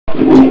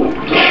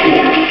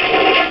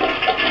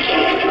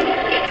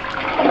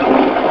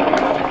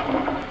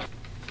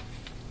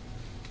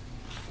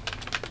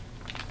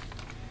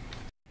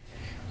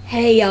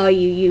all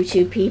you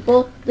YouTube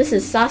people. This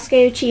is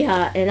Sasuke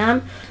Uchiha, and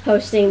I'm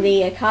hosting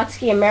the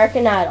Akatsuki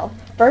American Idol.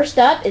 First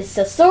up is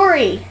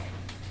Sasori.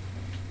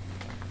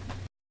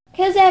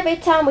 'Cause every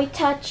time we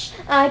touch,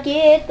 I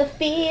get the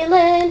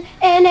feeling,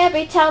 and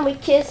every time we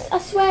kiss, I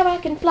swear I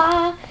can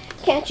fly.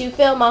 Can't you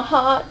feel my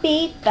heart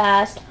beat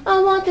fast?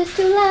 I want this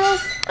to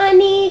last. I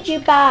need you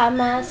by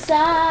my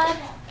side.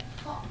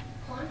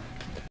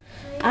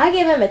 I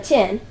give him a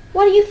 10.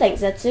 What do you think,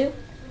 Zetsu?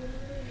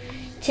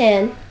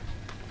 10.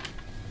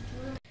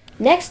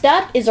 Next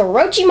up is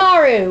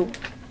Orochimaru.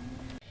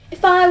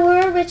 If I were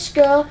a rich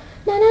girl,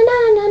 na na na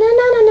na na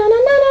na na na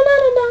na na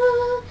na na.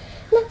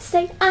 Let's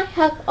say I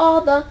have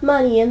all the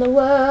money in the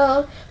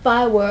world. If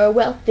I were a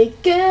wealthy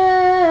girl.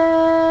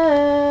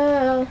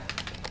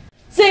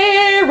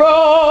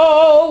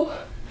 0.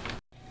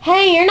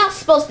 Hey, you're not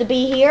supposed to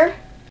be here.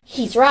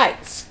 He's right.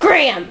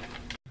 Scram.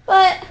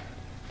 But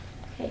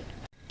okay.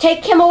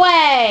 Take him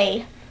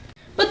away.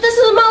 But this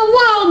is my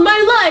world, my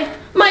life,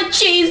 my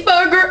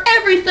cheeseburger,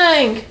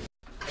 everything.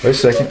 Wait a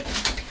second.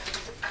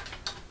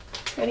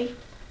 Ready?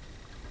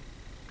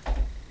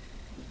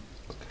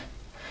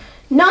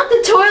 Not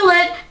the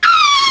toilet.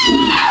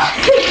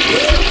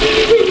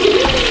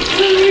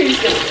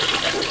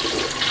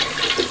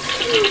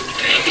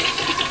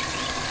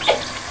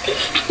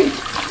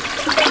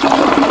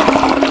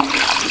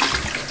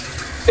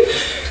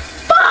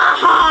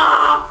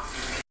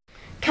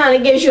 Kind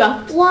of gives you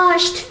a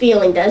flushed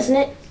feeling, doesn't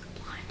it?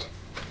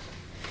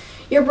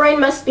 Your brain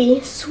must be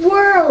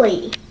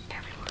swirly.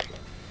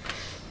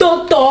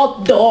 Da,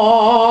 da,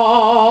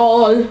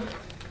 da.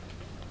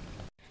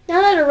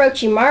 Now that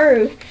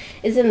Orochimaru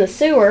is in the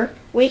sewer,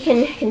 we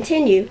can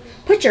continue.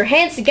 Put your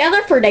hands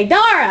together for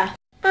Deidara.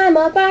 I'm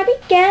a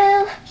Barbie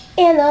gal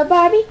in the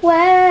Barbie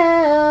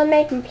world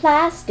made from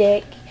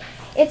plastic.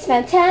 It's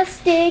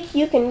fantastic.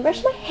 You can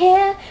brush my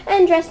hair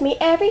and dress me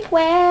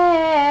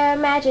everywhere.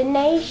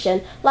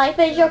 Imagination, life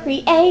is your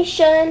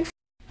creation.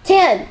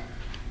 10.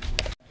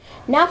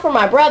 Now for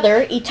my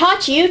brother,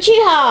 Itachi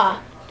Uchiha.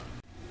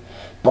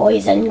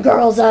 Boys and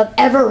girls of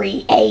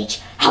every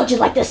age, how'd you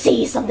like to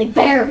see something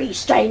very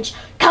strange?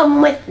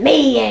 Come with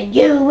me and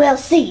you will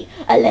see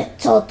a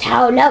little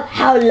town of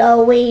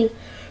Halloween.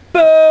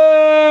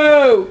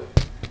 Boo!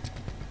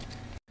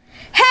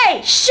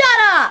 Hey, shut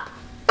up!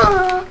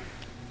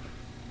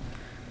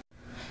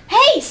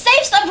 Hey,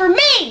 save stuff for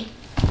me!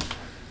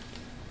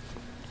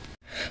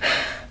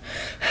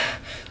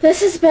 This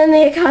has been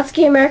the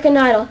Akatsuki American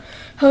Idol.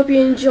 Hope you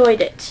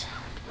enjoyed it.